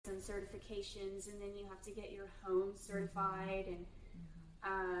certifications, and then you have to get your home certified. And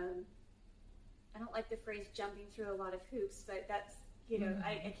I don't like the phrase jumping through a lot of hoops, but that's,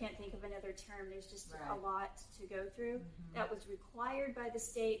 I can't think of another term. There's just a lot to go through that was required by the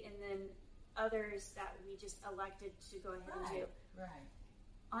state, and then others that we just elected to go ahead and do. Right.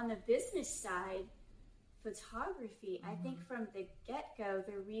 On the business side, photography, I think from the get-go,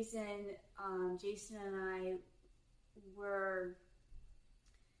 the reason Jason and I were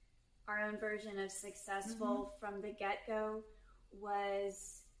our own version of successful from the get-go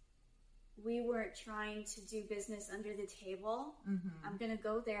was we weren't trying to do business under the table. I'm going to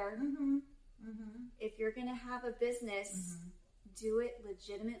go there. If you're going to have a business, do it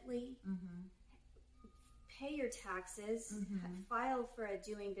legitimately. Pay your taxes. File for a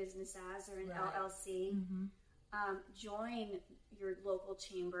doing business as or an LLC. Join your local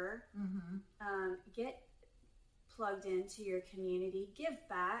chamber. Get plugged into your community. Give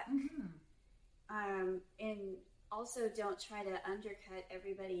back. And also don't try to undercut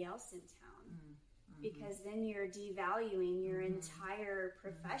everybody else in town. Because then you're devaluing your entire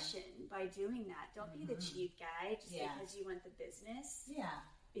profession by doing that. Don't be the cheap guy just because you want the business.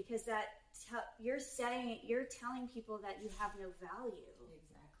 Because that you're telling people that you have no value.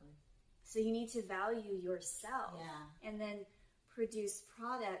 Exactly. So you need to value yourself, and then produce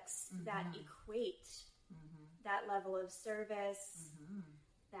products that equate that level of service.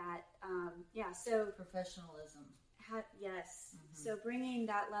 That so professionalism. Yes. So bringing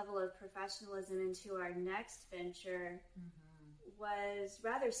that level of professionalism into our next venture was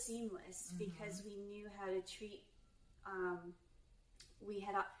rather seamless because we knew how to treat.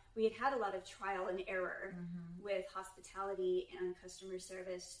 We had a lot of trial and error with hospitality and customer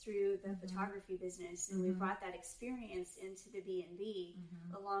service through the photography business, and we brought that experience into the B&B,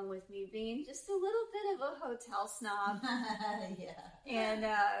 along with me being just a little bit of a hotel snob. And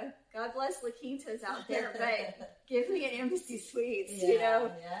God bless La Quinta's out there, but give me an Embassy Suites,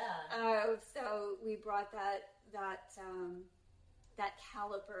 So we brought that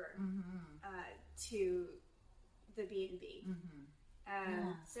caliber to the B&B.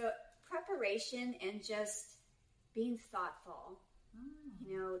 So preparation and just being thoughtful.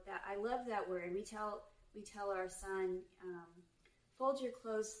 That I love that word. We tell our son, fold your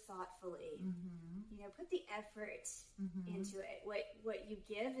clothes thoughtfully. Put the effort into it. What you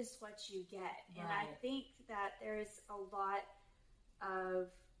give is what you get. And I think that there's a lot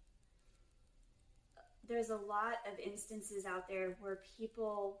of instances out there where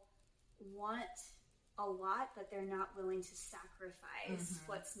people want a lot, but they're not willing to sacrifice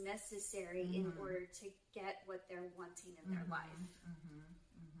what's necessary in order to get what they're wanting in their life.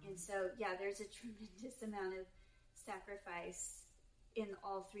 And so, there's a tremendous amount of sacrifice in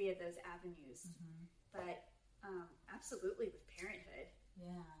all three of those avenues. But absolutely with parenthood.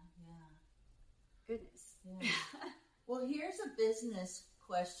 Goodness. Well, here's a business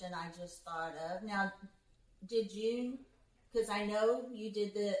question I just thought of. Now, did you, because I know you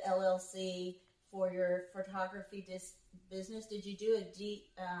did the LLC for your photography business, did you do a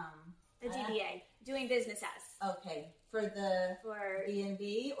DBA, doing business as. Okay, for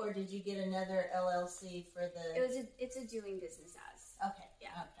B&B, or did you get another LLC for the? It's a doing business as. Okay.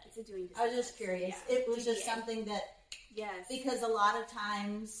 Okay. It's a doing business. I was just curious. It was just something that. Yes. Because a lot of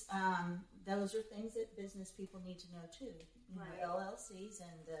times, those are things that business people need to know too. LLCs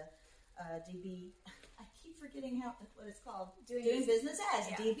and DB. I keep forgetting what it's called. Doing business as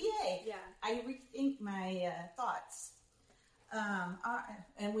DBA. I rethink my thoughts.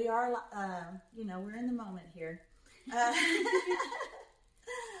 And we are, we're in the moment here.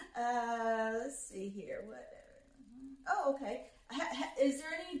 Let's see here. Oh, okay. Is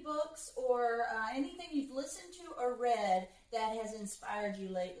there any books or anything you've listened to or read that has inspired you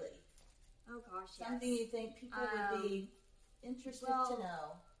lately? Oh gosh, Something you think people would be interested to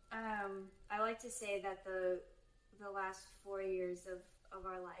know? I like to say that the last 4 years of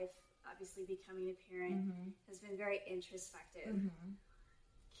our life, obviously becoming a parent, has been very introspective.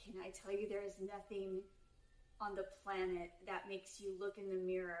 Can I tell you, there is nothing on the planet that makes you look in the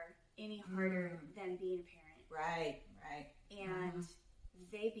mirror any harder than being a parent. Right. And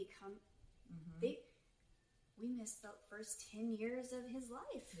they become, we missed the first 10 years of his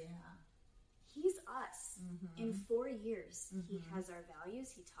life. He's us. In 4 years, he has our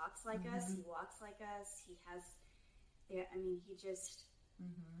values. He talks like us. He walks like us. He has,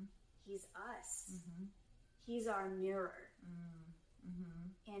 he's us. He's our mirror.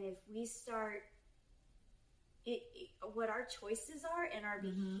 And if we start, what our choices are and our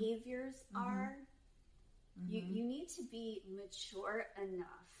behaviors are, you need to be mature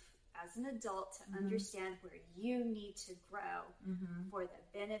enough as an adult to understand where you need to grow for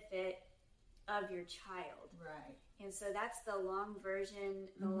the benefit of your child. Right. And so that's the long version,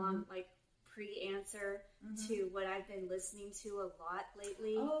 the long, like, pre-answer to what I've been listening to a lot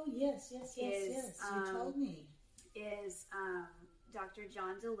lately. Oh, yes. You told me. Is Dr.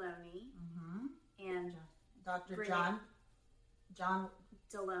 John Deloney and Dr. John Deloney.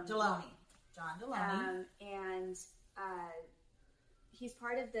 John Deloney. And he's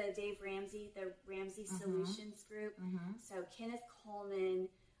part of the Ramsey Solutions group. So Kenneth Coleman,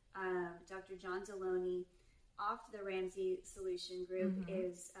 Dr. John Deloney. Off the Ramsey Solution group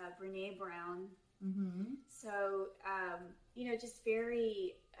is Brene Brown. So, just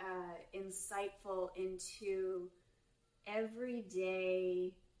very insightful into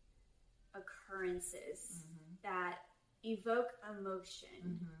everyday occurrences that evoke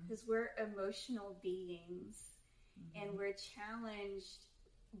emotion, because we're emotional beings and we're challenged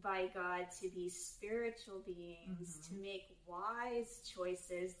by God to be spiritual beings, to make wise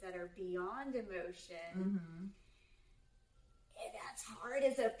choices that are beyond emotion. And that's hard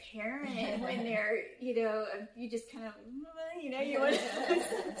as a parent when they're, you just kind of, you want to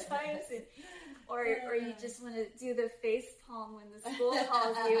sometimes, or you just want to do the face palm when the school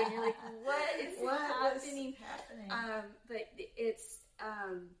calls you, and you're like, what is happening? But it's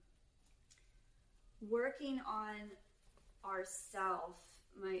working on ourself.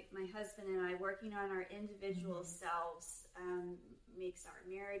 My husband and I, working on our individual selves, makes our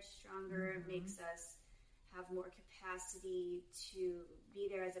marriage stronger, makes us have more capacity to be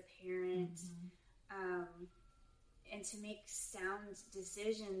there as a parent, and to make sound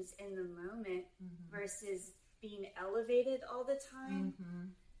decisions in the moment versus being elevated all the time.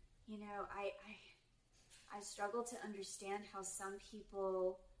 I struggle to understand how some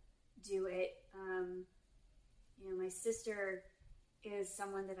people do it. My sister is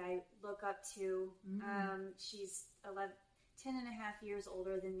someone that I look up to. She's 10 and a half years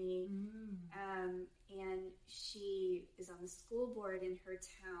older than me, and she is on the school board in her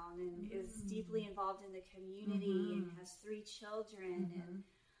town and is deeply involved in the community and has 3 children, and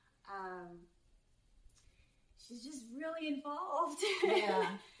she's just really involved.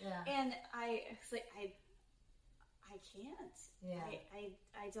 And I was like, I can't.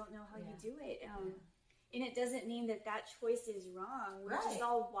 I don't know how you do it. And it doesn't mean that choice is wrong. We're just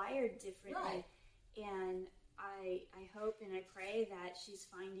all wired differently. And I hope and I pray that she's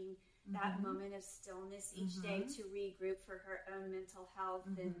finding that moment of stillness each day to regroup for her own mental health.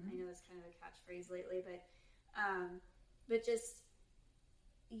 And I know it's kind of a catchphrase lately, but just,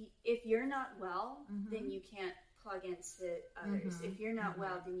 if you're not well, then you can't plug into others. If you're not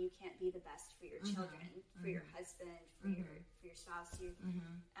well, then you can't be the best for your children, for your husband, for your spouse.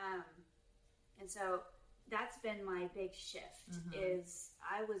 And so that's been my big shift. Is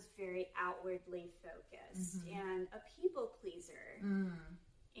I was very outwardly focused and a people pleaser.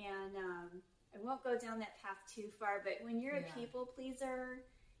 And I won't go down that path too far, but when you're a people pleaser,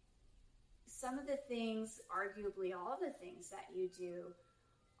 some of the things, arguably all the things that you do,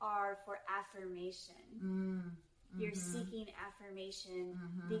 are for affirmation. You're seeking affirmation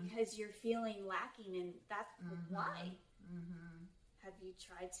because you're feeling lacking, and that's why. Have you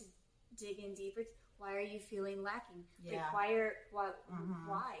tried to dig in deeper? Why are you feeling lacking? Why?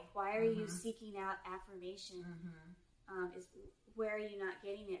 Why are you seeking out affirmation? Where are you not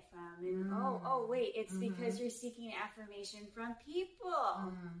getting it from? And oh wait, it's because you're seeking affirmation from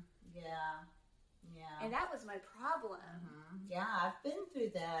people. And that was my problem. Yeah, I've been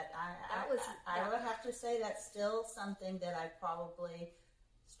through that. I would have to say that's still something that I probably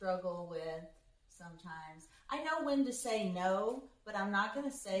struggle with sometimes. I know when to say no, but I'm not going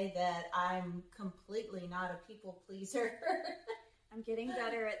to say that I'm completely not a people pleaser. I'm getting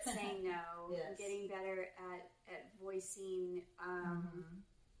better at saying no. I'm getting better at voicing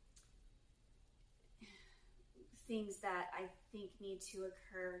things that I think need to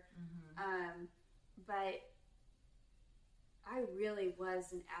occur. But I really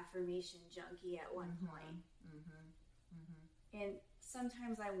was an affirmation junkie at one point. And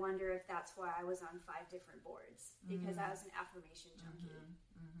sometimes I wonder if that's why I was on 5 different boards, because I was an affirmation junkie.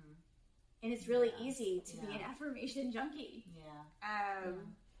 And it's really easy to be an affirmation junkie.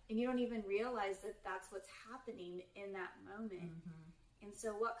 And you don't even realize that that's what's happening in that moment. And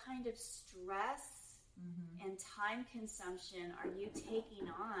so what kind of stress and time consumption are you taking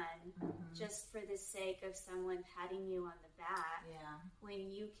on just for the sake of someone patting you on the back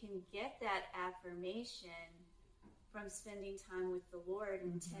when you can get that affirmation from spending time with the Lord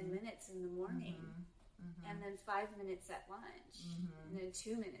in 10 minutes in the morning, and then 5 minutes at lunch, and then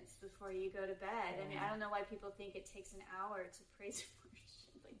 2 minutes before you go to bed? I mean, I don't know why people think it takes an hour to praise and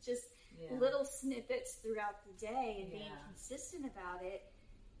worship. Like, just little snippets throughout the day and being consistent about it,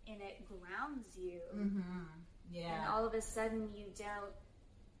 and it grounds you. Yeah. And all of a sudden you don't,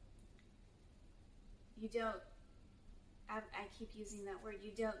 I keep using that word,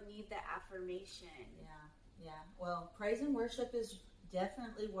 you don't need the affirmation. Yeah. Well, praise and worship is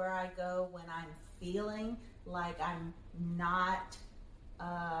definitely where I go when I'm feeling like I'm not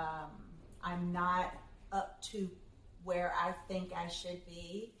up to where I think I should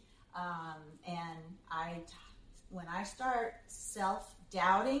be. And when I start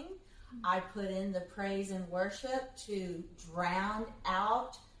self-doubting, I put in the praise and worship to drown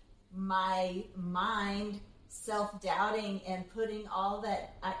out my mind self-doubting and putting all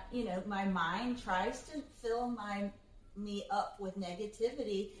that, my mind tries to fill me up with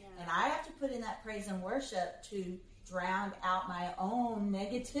negativity, and I have to put in that praise and worship to drown out my own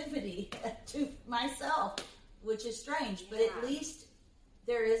negativity to myself, which is strange, but at least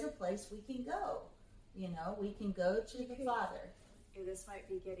there is a place we can go. We can go to the Father. This might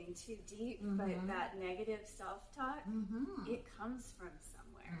be getting too deep, but that negative self-talk, it comes from somewhere.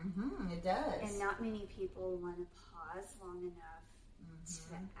 It does. And not many people want to pause long enough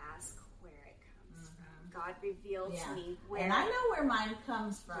to ask where it comes from. God revealed to me where. And I know where mine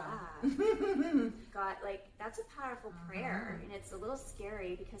comes from. Yeah. God, that's a powerful prayer, and it's a little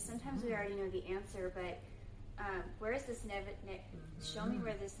scary because sometimes we already know the answer, but where is this show me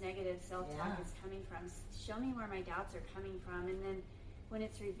where this negative self-talk is coming from. Show me where my doubts are coming from. And then when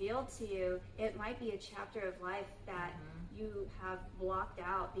it's revealed to you, it might be a chapter of life that you have blocked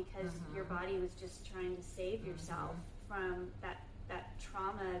out because your body was just trying to save yourself from that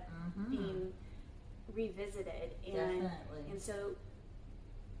trauma being revisited. And so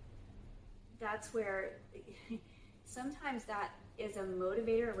that's where sometimes that is a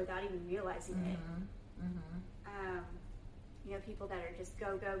motivator without even realizing it. People that are just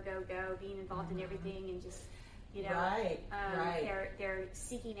go, being involved in everything and just, they're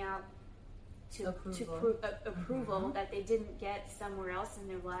seeking out approval that they didn't get somewhere else in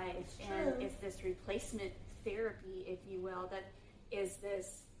their life. And it's this replacement therapy, if you will, that is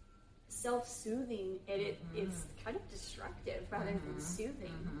this self-soothing. It's kind of destructive rather than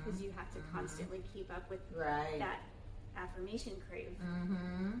soothing because you have to constantly keep up with that affirmation crave.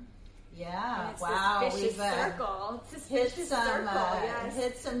 Yeah, it's wow. This vicious circle. It's this vicious circle.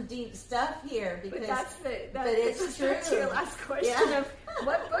 Hit some deep stuff here because but it's true. To your last question of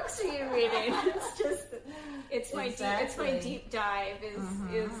what books are you reading? It's my deep dive is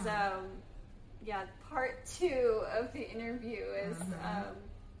part 2 of the interview is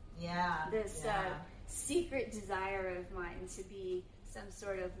this secret desire of mine to be some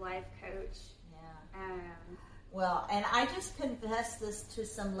sort of life coach. Well, and I just confessed this to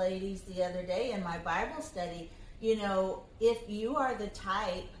some ladies the other day in my Bible study. If you are the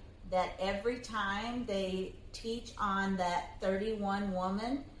type that every time they teach on that 31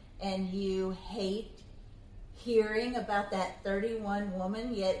 woman and you hate hearing about that 31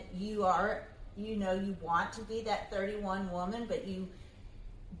 woman, yet you are, you want to be that 31 woman, but you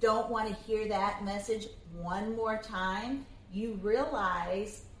don't want to hear that message one more time, you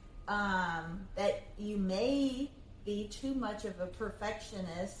realize that you may be too much of a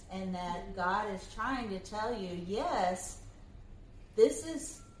perfectionist and that God is trying to tell you, yes, this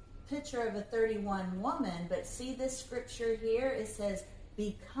is a picture of a 31 woman, but see this scripture here? It says,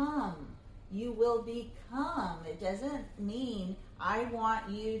 become. You will become. It doesn't mean I want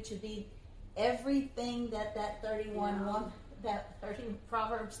you to be everything that 31 woman,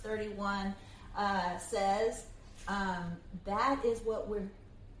 Proverbs 31 says. That is what we're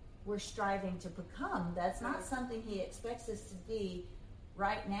striving to become. That's not something he expects us to be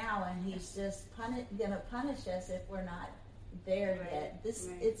right now, and he's just going to punish us if we're not there yet.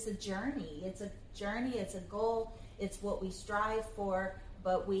 It's a journey. It's a goal. It's what we strive for,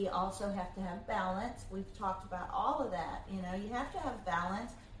 but we also have to have balance. We've talked about all of that. You have to have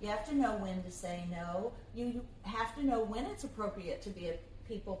balance. You have to know when to say no. You have to know when it's appropriate to be a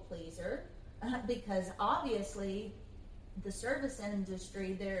people pleaser, because obviously the service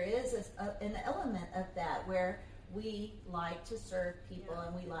industry, there is an element of that where we like to serve people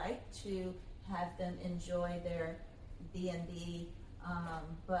and we like to have them enjoy their B&B.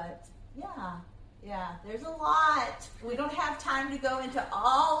 But there's a lot. We don't have time to go into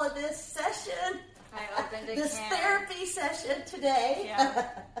all of this session. I opened a this therapy session today. Yeah.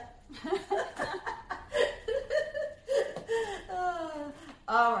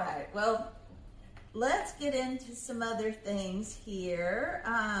 All right. Well, let's get into some other things here.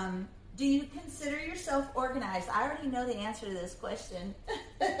 Do you consider yourself organized? I already know the answer to this question.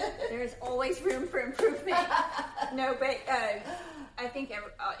 There's always room for improvement. No, but I think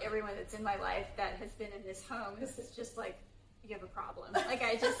everyone that's in my life that has been in this home, this is just like, you have a problem. Like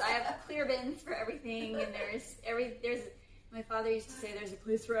I have clear bins for everything, and there's my father used to say there's a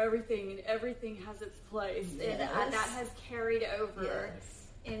place for everything, and everything has its place. Yes. And that has carried over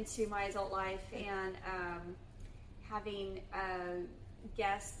into my adult life, and having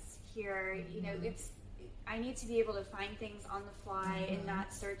guests here, you know, I need to be able to find things on the fly and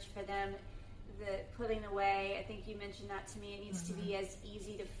not search for them. The putting away, I think you mentioned that to me. It needs to be as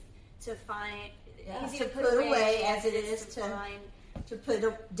easy to find, easy to put away as it is to find. To put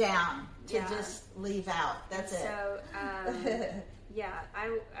it down, to just leave out. That's it. So,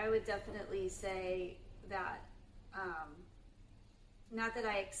 I would definitely say that, not that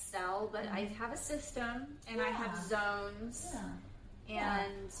I excel, but I have a system, and I have zones,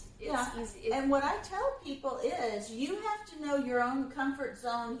 and it's easy. And what I tell people is, you have to know your own comfort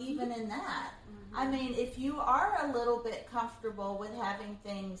zone even in that. I mean, if you are a little bit comfortable with having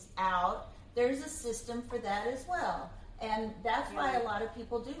things out, there's a system for that as well. And that's why a lot of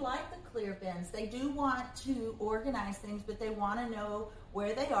people do like the clear bins. They do want to organize things, but they want to know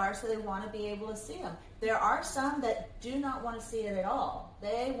where they are, so they want to be able to see them. There are some that do not want to see it at all.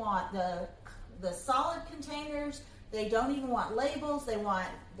 They want the solid containers. They don't even want labels. They want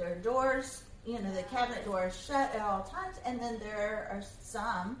their doors, you know, the cabinet doors shut at all times. And then there are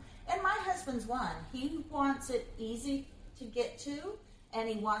some, and my husband's one. He wants it easy to get to, and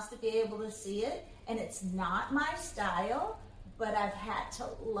he wants to be able to see it. And it's not my style, but I've had to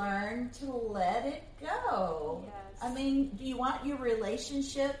learn to let it go. Yes. I mean, do you want your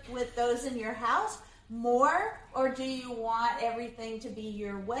relationship with those in your house more, or do you want everything to be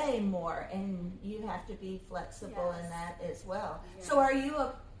your way more? And you have to be flexible in that as well. Yes. So are you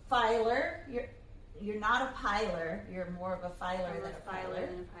a filer? You're not a piler. You're more of a filer than a piler.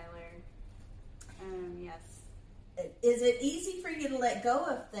 Yes. Is it easy for you to let go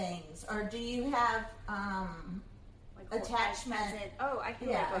of things, or do you have attachment? I can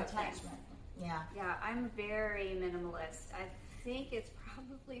let go of attachment. Things. Yeah, I'm very minimalist. I think it's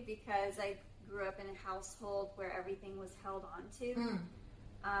probably because I grew up in a household where everything was held onto,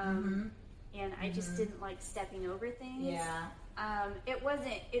 and I just didn't like stepping over things. Yeah.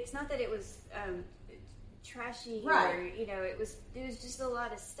 It's not that it was trashy, right? Or, you know, it was just a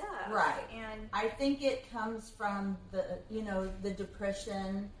lot of stuff, right? And I think it comes from the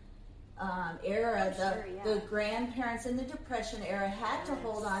Depression era. The grandparents in the Depression era had to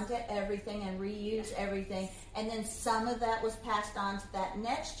hold on to everything and reuse everything, and then some of that was passed on to that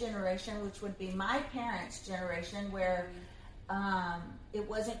next generation, which would be my parents' generation, where it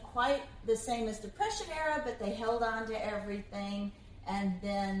wasn't quite the same as Depression era, but they held on to everything, and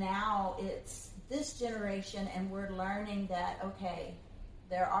then now it's this generation, and we're learning that, okay,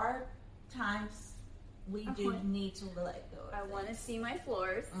 there are times we do need to let go of I want to see my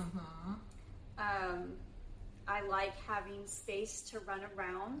floors. I like having space to run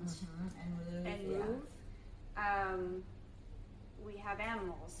around and move. We have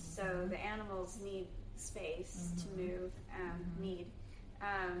animals, so the animals need space to move,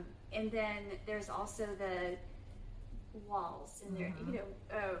 and then there's also the walls, and there, you know,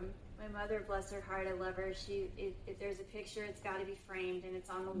 my mother, bless her heart, I love her. If there's a picture, it's got to be framed, and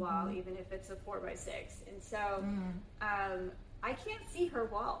it's on the wall, even if it's a 4x6. And so, I can't see her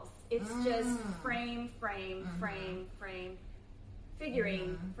walls. It's just frame,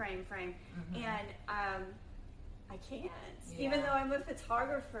 figuring, frame, and I can't. Even though I'm a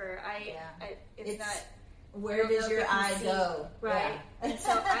photographer, it's not. Where does your eye go? Right. And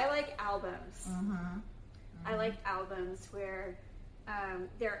so I like albums. I like albums where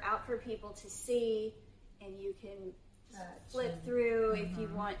they're out for people to see, and you can flip through if you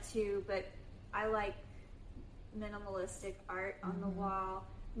want to, but I like minimalistic art on the wall.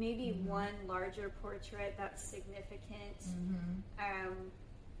 Maybe one larger portrait that's significant,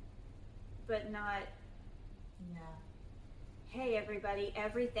 but not, hey everybody,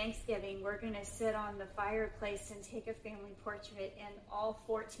 every Thanksgiving we're going to sit on the fireplace and take a family portrait, and all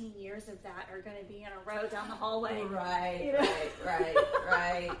 14 years of that are going to be in a row down the hallway. Right, you know? right.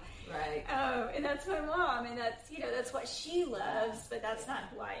 And that's my mom, and that's, you know, that's what she loves, but that's not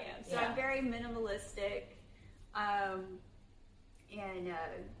who I am. So I'm very minimalistic, I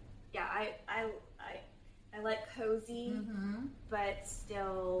like cozy, but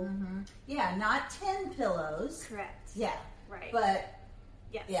still, not 10 pillows. Correct. Yeah. Right. But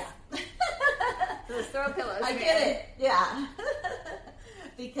yes. Yeah. So let's throw pillows. I get it. Yeah.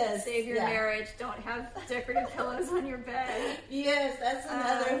 Because save your marriage. Don't have decorative pillows on your bed. Yes, that's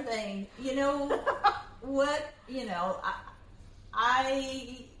another thing. You know what? You know,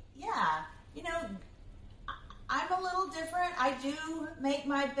 I'm a little different. I do make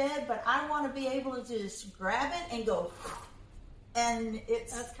my bed, but I want to be able to just grab it and go. And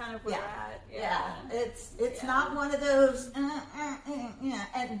that's kind of where we're at. Yeah. It's not one of those.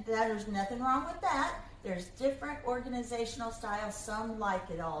 And there's nothing wrong with that. There's different organizational styles. Some like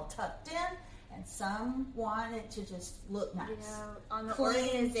it all tucked in, and some want it to just look nice. On the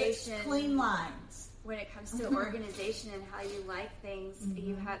organization, clean lines. When it comes to organization and how you like things,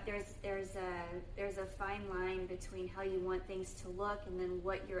 you have there's a fine line between how you want things to look and then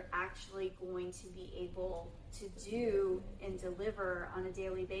what you're actually going to be able to do and deliver on a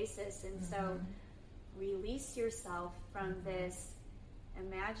daily basis. And so release yourself from this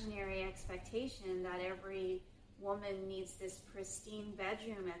imaginary expectation that every woman needs this pristine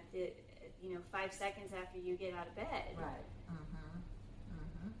bedroom at the 5 seconds after you get out of bed. Right.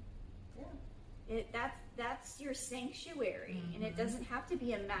 That's your sanctuary, and it doesn't have to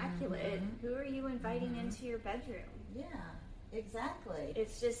be immaculate. Who are you inviting into your bedroom? Yeah, exactly.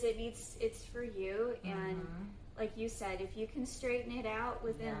 It's for you, and like you said, if you can straighten it out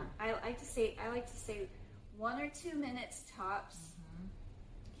within, I like to say 1 or 2 minutes tops.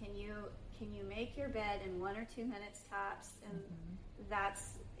 Can you make your bed in 1 or 2 minutes tops? And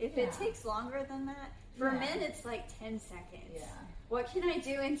that's if it takes longer than that. For men, it's like 10 seconds. Yeah. What can I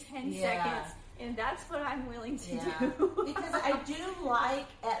do in 10 seconds? And that's what I'm willing to do. Because I do like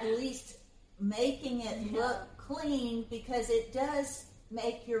at least making it look clean, because it does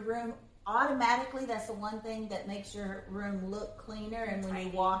make your room automatically. That's the one thing that makes your room look cleaner. And when you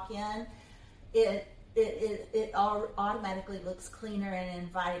walk in, it automatically looks cleaner and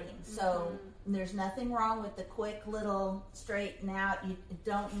inviting. So there's nothing wrong with the quick little straighten out. You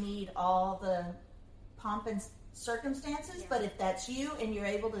don't need all the pomp and circumstances, but if that's you and you're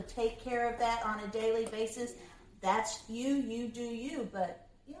able to take care of that on a daily basis, that's you do you. But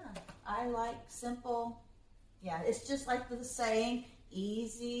I like simple. It's just like the saying,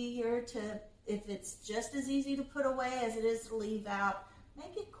 easier to, if it's just as easy to put away as it is to leave out,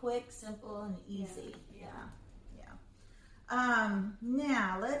 make it quick, simple, and easy.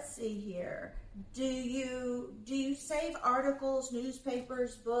 Now let's see here. Do you save articles,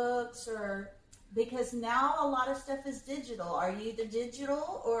 newspapers, books, or because now a lot of stuff is digital? Are you the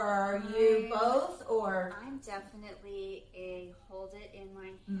digital, or are you both? Or I'm definitely a hold it in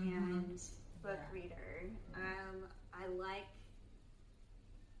my hand book reader. I like,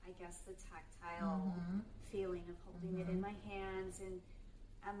 I guess, the tactile feeling of holding it in my hands, and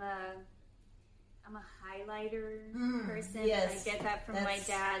I'm a highlighter person. Yes. I get that from my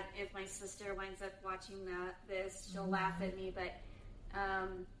dad. If my sister winds up watching this, she'll laugh at me, but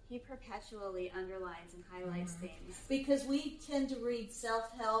he perpetually underlines and highlights things. Because we tend to read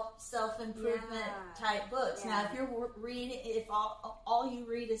self-help, self-improvement type books. Now, if you're reading, if all you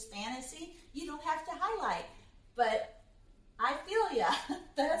read is fantasy, you don't have to highlight. But I feel ya.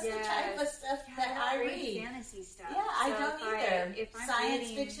 That's the type of stuff that I read. Fantasy stuff. Yeah, I don't either. If I'm Science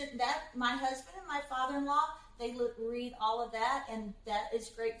reading fiction, that my husband and my father-in-law, they read all of that, and that is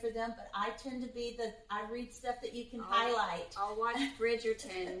great for them. But I tend to be I read stuff that you can highlight. I'll watch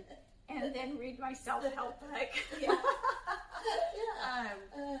Bridgerton and then read my self-help book.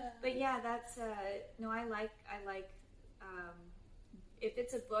 But that's no. I like. If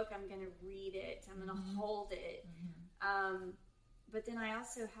it's a book, I'm going to read it. I'm going to hold it. But then I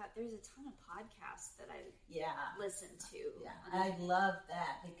also there's a ton of podcasts that I listen to. Yeah, I love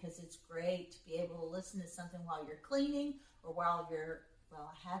that, because it's great to be able to listen to something while you're cleaning, or while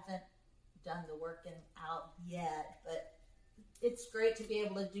I haven't done the working out yet, but it's great to be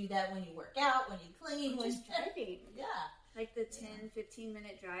able to do that when you work out, when you clean, when you're driving. Yeah. Like the 10-15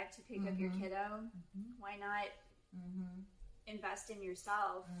 minute drive to pick up your kiddo. Why not invest in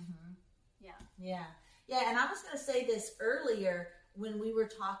yourself? Yeah, and I was going to say this earlier when we were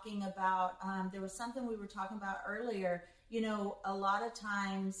talking about, there was something we were talking about earlier. A lot of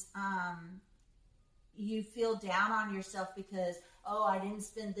times you feel down on yourself because, I didn't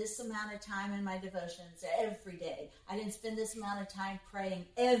spend this amount of time in my devotions every day. I didn't spend this amount of time praying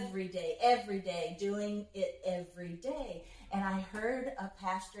every day, doing it every day. And I heard a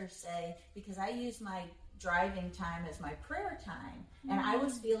pastor say, because I use my driving time as my prayer time, and I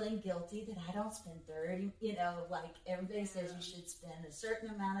was feeling guilty that I don't spend 30, like everybody says you should spend a certain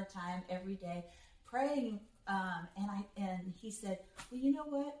amount of time every day praying, and he said, well, you know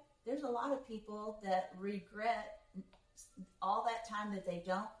what, there's a lot of people that regret all that time that they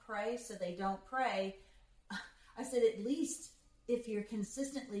don't pray, so they don't pray. I said, at least if you're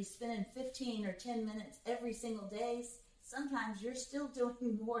consistently spending 15 or 10 minutes every single day, sometimes you're still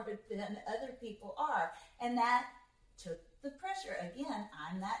doing more than other people are. And that took the pressure. Again,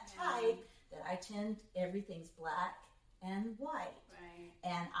 I'm that type that I tend, everything's black and white. Right.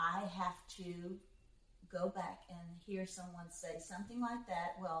 And I have to go back and hear someone say something like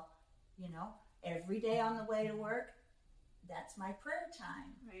that. Well, every day on the way to work, that's my prayer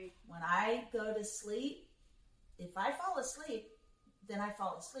time. Right. When I go to sleep, if I fall asleep, then I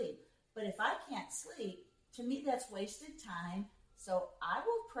fall asleep. But if I can't sleep, to me that's wasted time. So I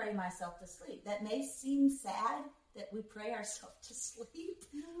will pray myself to sleep. That may seem sad that we pray ourselves to sleep,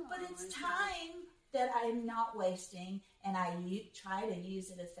 but it's time that I'm not wasting, and I try to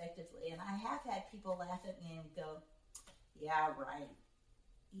use it effectively. And I have had people laugh at me and go, yeah, right,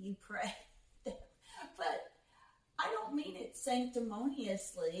 you pray. But I don't mean it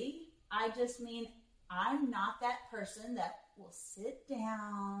sanctimoniously. I just mean I'm not that person that will sit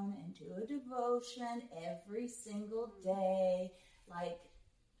down and do a devotion every single day, like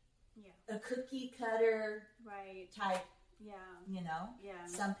a cookie cutter type. Yeah.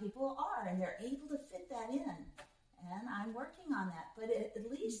 Some people are, and they're able to fit that in, and I'm working on that. But at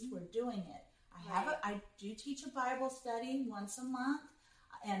least we're doing it. I do teach a Bible study once a month,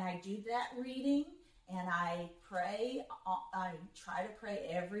 and I do that reading, and I pray. I try to pray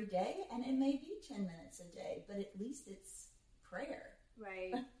every day, and it may be 10 minutes a day, but at least it's prayer.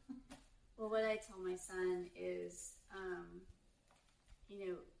 Right. Well, what I tell my son is,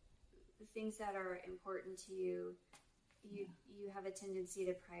 the things that are important to you, you have a tendency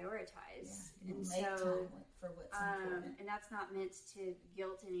to prioritize. Yeah. And make so, time for what's important. And that's not meant to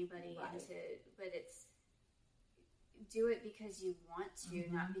guilt anybody Right. but it's do it because you want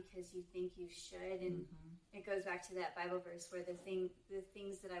to, not because you think you should. And it goes back to that Bible verse where the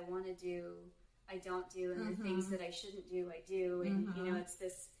things that I want to do, I don't do, and the things that I shouldn't do, I do. And it's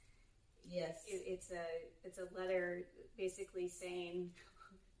this. Yes. It's a letter basically saying,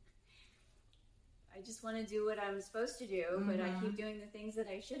 I just want to do what I'm supposed to do, but I keep doing the things that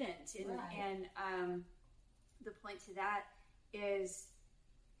I shouldn't. And the point to that is,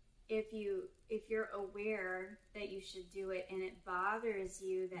 if you're aware that you should do it and it bothers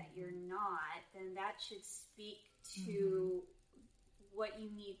you that you're not, then that should speak to what you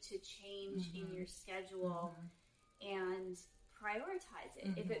need to change in your schedule and prioritize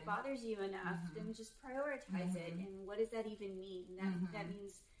it. If it bothers you enough, then just prioritize it. And what does that even mean? That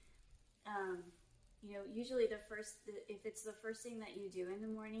means, usually if it's the first thing that you do in the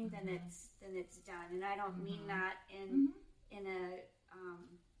morning, then it's done. And I don't mean that in a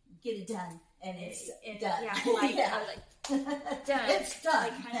get it done, and it's done. Yeah, done. It's done.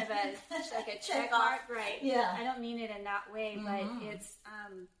 Like kind of a check mark, right? Yeah. I don't mean it in that way, but it's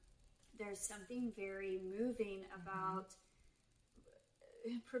there's something very moving about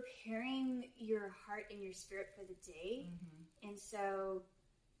preparing your heart and your spirit for the day. And so,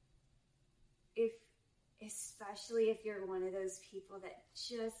 especially if you're one of those people that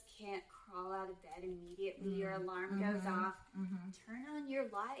just can't crawl out of bed immediately, your alarm goes off, turn on your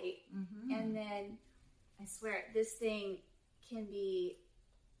light, and then, I swear, this thing can be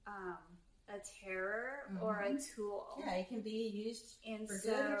a terror or a tool. Yeah, it can be used for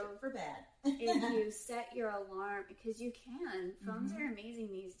good or for bad. If you set your alarm, because you can, phones are amazing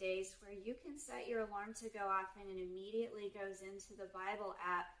these days, where you can set your alarm to go off and it immediately goes into the Bible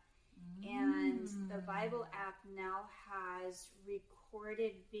app. And the Bible app now has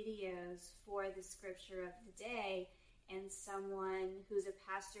recorded videos for the scripture of the day, and someone who's a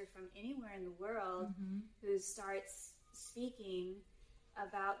pastor from anywhere in the world who starts speaking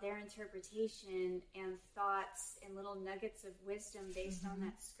about their interpretation and thoughts and little nuggets of wisdom based on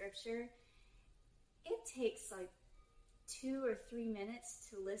that scripture. It takes like 2 or 3 minutes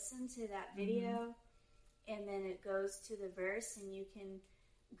to listen to that video, and then it goes to the verse, and you can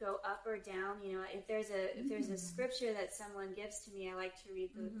go up or down. If there's a scripture that someone gives to me, I like to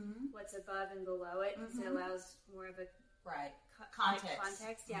read what's above and below it, because it allows more of a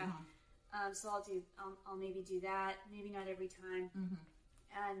context. Yeah. So I'll maybe do that, maybe not every time.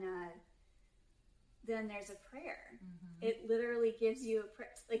 And then there's a prayer. It literally gives you a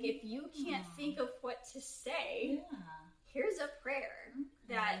prayer. Like, if you can't think of what to say, here's a prayer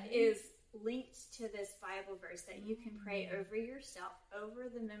that is linked to this Bible verse that you can pray over yourself, over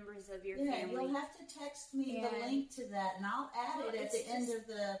the members of your family. You'll have to text me the link to that, and I'll add it at the end of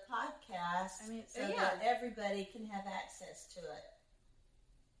the podcast, so that everybody can have access to it.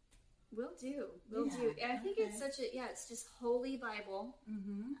 Will do. And I think it's it's just Holy Bible.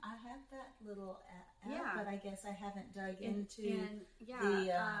 I have that little app, but I guess I haven't dug into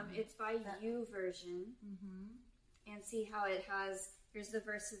it's by YouVersion. And see how it has, here's the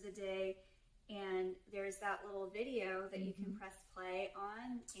verse of the day, and there's that little video that you can press play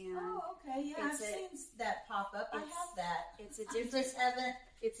on, and I've seen that pop up. I have that. It's a different.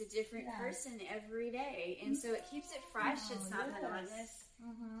 It's a different person every day, and so it keeps it fresh. It's not monotonous.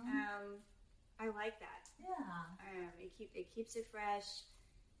 I like that. Yeah. It keeps it fresh,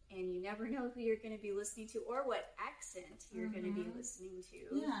 and you never know who you're going to be listening to or what accent you're going to be listening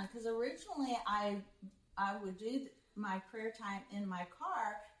to. Yeah, because originally I would do my prayer time in my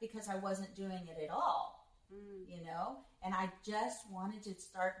car because I wasn't doing it at all. You know, and I just wanted to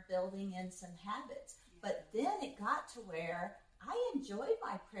start building in some habits. But then it got to where I enjoyed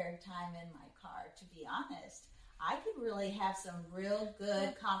my prayer time in my car, to be honest. I could really have some real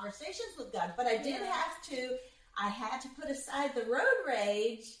good conversations with God, but I had to put aside the road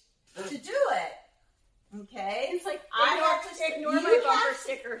rage to do it. Okay? It's like, ignore my bumper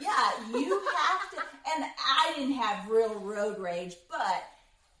sticker. Yeah, you have to, and I didn't have real road rage, but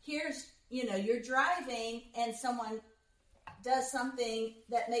here's, you're driving and someone does something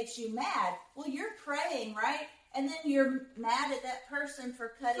that makes you mad. Well, you're praying, right? And then you're mad at that person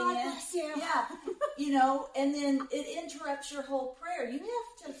for cutting in. Yeah, and then it interrupts your whole prayer. You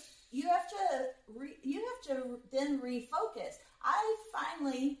have to then refocus. I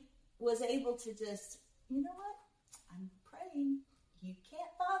finally was able to just, you know what? I'm praying. You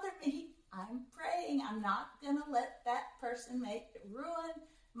can't bother me. I'm praying. I'm not gonna let that person ruin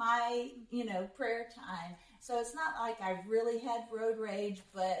my, prayer time. So it's not like I really had road rage,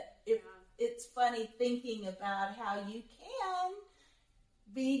 but it's funny thinking about how you can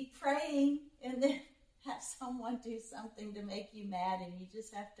be praying and then have someone do something to make you mad, and you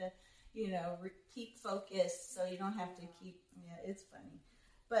just have to, keep focused so you don't have to keep. Yeah, it's funny,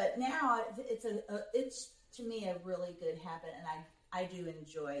 but now it's to me a really good habit, and I do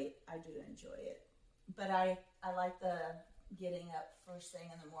enjoy it. But I like the getting up first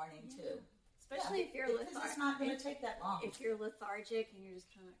thing in the morning too. Especially if you're lethargic. It's not going to take that long. If you're lethargic and you're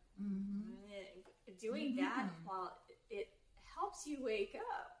just kind of doing that, while it helps you wake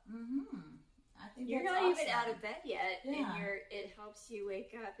up. I think you're not awesome. Even out of bed yet, and it helps you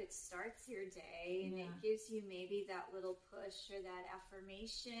wake up. It starts your day, and it gives you maybe that little push or that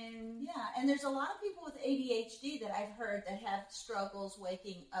affirmation. Yeah, and there's a lot of people with ADHD that I've heard that have struggles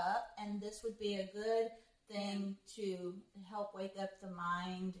waking up, and this would be a good thing to help wake up the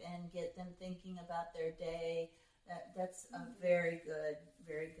mind and get them thinking about their day. That's a very good.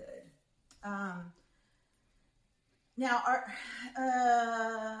 Now,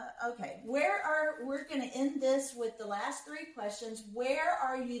 okay, we're going to end this with the last three questions. Where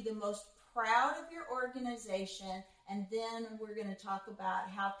are you the most proud of your organization? And then we're going to talk about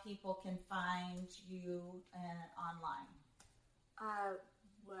how people can find you online.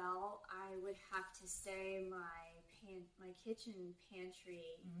 Well, I would have to say my kitchen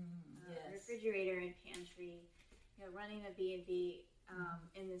pantry, refrigerator and pantry, running a B&B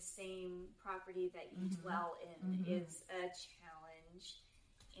in the same property that you dwell in is a challenge,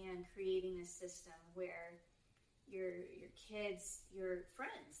 and creating a system where your kids, your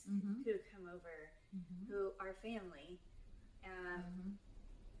friends who come over, who are family,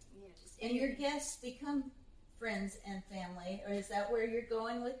 and your guests become friends and family, or is that where you're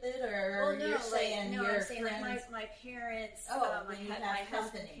going with it, or you're saying your I'm saying friends? Like my parents, my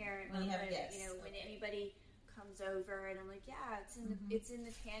husband's parent, when you have guests, when anybody comes over, and I'm like, it's in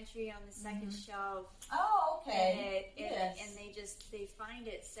the pantry on the second shelf. Oh, okay. And they find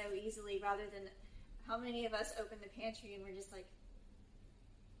it so easily, rather than how many of us open the pantry and we're just like,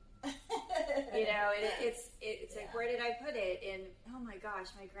 it's like, where did I put it? And oh my gosh,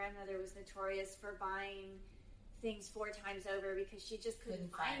 my grandmother was notorious for buying things 4 times over because she just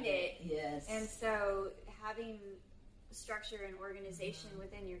couldn't find it. Yes. And so having structure and organization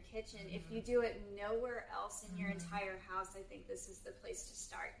within your kitchen, if you do it nowhere else in your entire house, I think this is the place to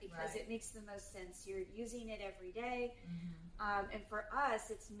start, because it makes the most sense. You're using it every day. And for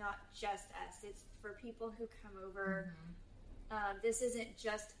us, it's not just us. It's for people who come over. This isn't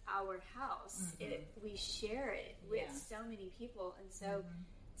just our house. We share it with so many people. And so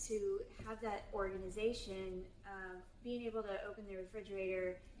to have that organization, being able to open the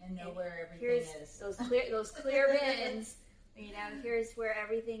refrigerator and know where everything is. Those clear bins. Here's where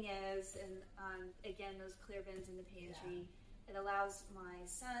everything is, and again, those clear bins in the pantry. It allows my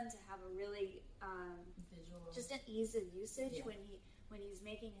son to have a really visual, just an ease of usage when he's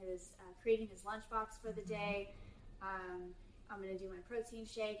making his creating his lunchbox for the day. I'm going to do my protein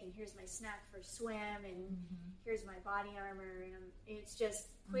shake, and here's my snack for swim, and here's my body armor, and it's just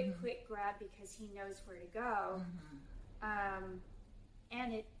quick grab, because he knows where to go.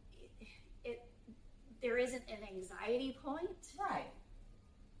 And it there isn't an anxiety point. Right.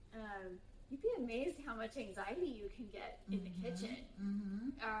 You'd be amazed how much anxiety you can get in the kitchen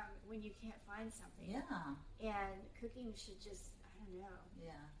when when you can't find something. Yeah. And cooking should just, I don't know.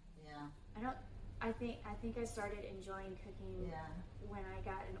 Yeah. I think I started enjoying cooking when I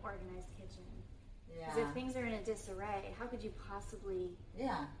got an organized kitchen. Yeah. Because if things are in a disarray, how could you possibly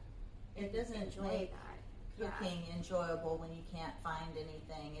it doesn't enjoy make cooking enjoyable when you can't find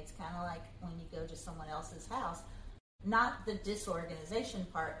anything. It's kind of like when you go to someone else's house. Not the disorganization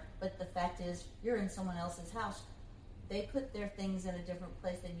part, but the fact is you're in someone else's house. They put their things in a different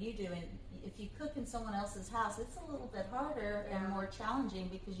place than you do, and if you cook in someone else's house, it's a little bit harder and more challenging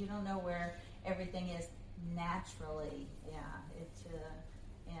because you don't know where everything is naturally.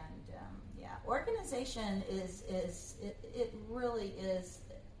 Organization is it really is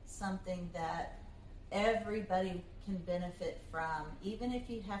something that everybody can benefit from, even if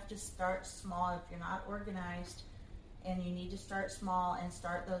you have to start small. If you're not organized, and you need to start small and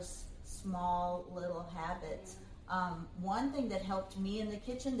start those small little habits. One thing that helped me in the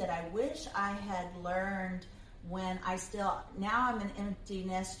kitchen that I wish I had learned when now I'm an empty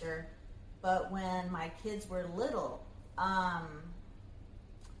nester, but when my kids were little,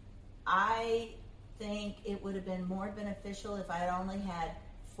 I think it would have been more beneficial if I had only had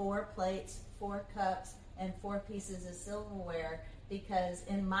 4 plates, 4 cups, and 4 pieces of silverware, because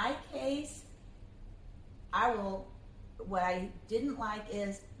in my case, what I didn't like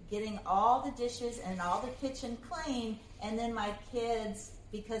is getting all the dishes and all the kitchen clean, and then my kids,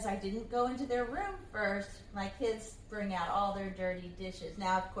 because I didn't go into their room first, my kids bring out all their dirty dishes.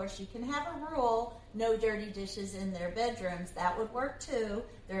 Now, of course, you can have a rule, no dirty dishes in their bedrooms. That would work too.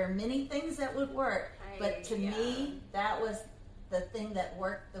 There are many things that would work, but to me, that was the thing that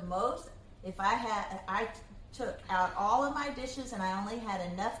worked the most. If I took out all of my dishes and I only had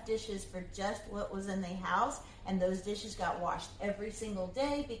enough dishes for just what was in the house, and those dishes got washed every single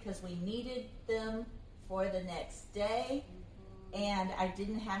day because we needed them for the next day. And I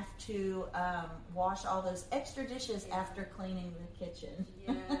didn't have to wash all those extra dishes after cleaning the kitchen.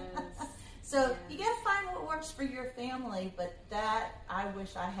 So you got to find what works for your family, but that I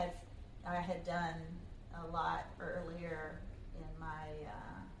wish I had done a lot earlier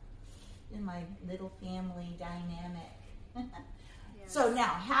in my little family dynamic. So now,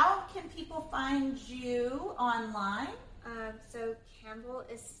 how can people find you online? So Campbell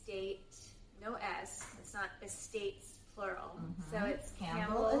Estate, no S. It's not estates plural. So it's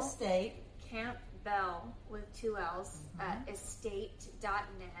Campbell Estate. Campbell with 2 L's.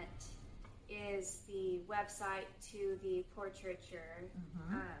 Estate.net is the website to the Portraiture.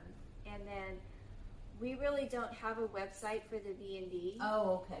 And then we really don't have a website for the B&B.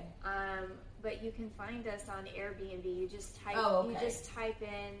 Oh, okay. But you can find us on Airbnb. You just type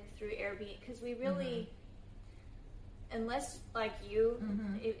in through Airbnb, because we really, unless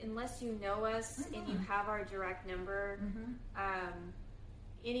unless you know us and you have our direct number,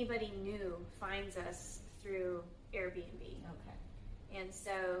 anybody new finds us through Airbnb. Okay. And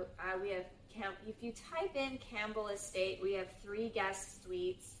so we have if you type in Campbell Estate, we have 3 guest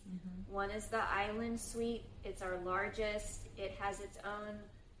suites. One is the Island Suite. It's our largest. It has its own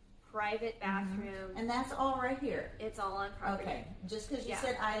private bathroom. And that's all right here. It's all on property. Okay. Just because you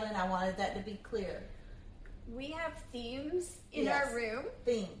said island, I wanted that to be clear. We have themes in our room.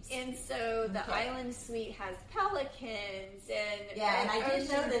 Themes. And so the Island Suite has pelicans and and I did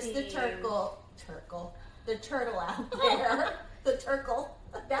notice the turtle out there. The turtle.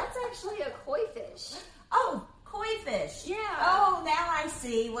 That's actually a koi fish. Oh, koi fish. Yeah. Oh, now I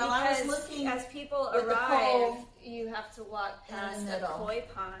see. Well, because I was looking. As people arrive, you have to walk past the koi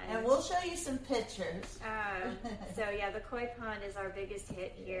pond. And we'll show you some pictures. So, the koi pond is our biggest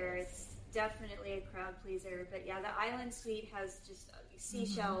hit here. It's definitely a crowd pleaser. But, the Island Suite has just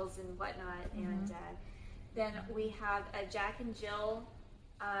seashells and whatnot. And then we have a Jack and Jill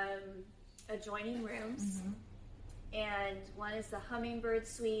adjoining rooms. And one is the Hummingbird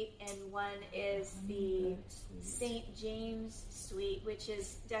Suite, and one is the St. James Suite, which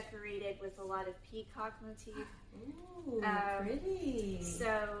is decorated with a lot of peacock motif. Ooh, pretty.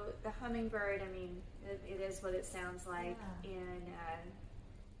 So the Hummingbird, it is what it sounds like. And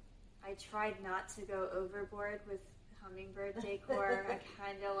I tried not to go overboard with hummingbird decor. I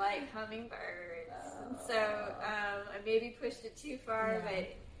kind of like hummingbirds. So I maybe pushed it too far,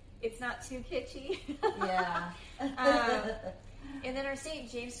 but it's not too kitschy. And then our St.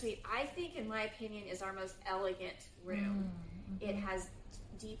 James Suite, I think, in my opinion, is our most elegant room. It has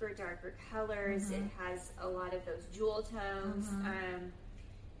deeper, darker colors. It has a lot of those jewel tones.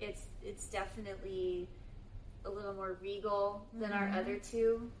 It's definitely a little more regal than our other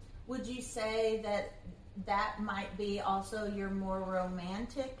 2. Would you say that might be also your more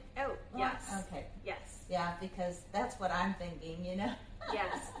romantic? Oh, yes. Okay. Yes. Yeah, because that's what I'm thinking,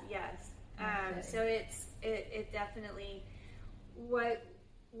 Yes. So it definitely, what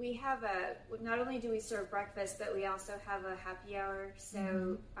we have not only do we serve breakfast, but we also have a happy hour.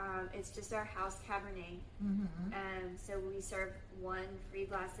 So it's just our house Cabernet. So we serve one free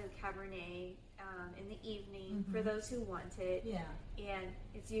glass of Cabernet in the evening for those who want it. Yeah. And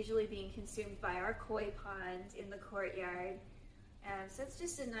it's usually being consumed by our koi pond in the courtyard. So it's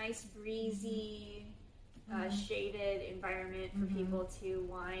just a nice, breezy, shaded environment for people to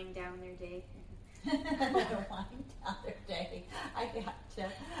wind down their day. Wind down their day. I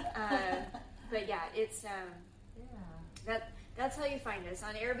gotcha. But yeah, it's that's how you find us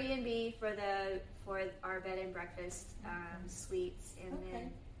on Airbnb for our bed and breakfast suites, and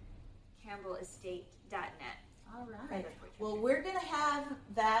then CampbellEstate.net. All right. Well, we're going to have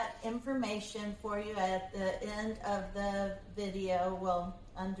that information for you at the end of the video,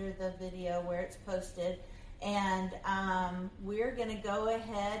 under the video where it's posted. And we're going to go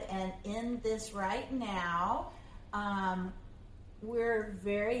ahead and end this right now. We're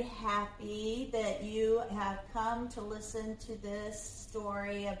very happy that you have come to listen to this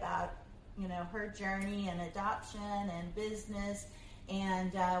story about, her journey and adoption and business.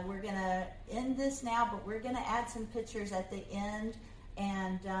 And we're going to end this now, but we're going to add some pictures at the end.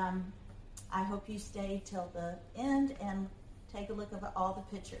 And I hope you stay till the end and take a look at all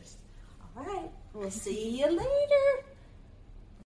the pictures. All right. We'll see you later.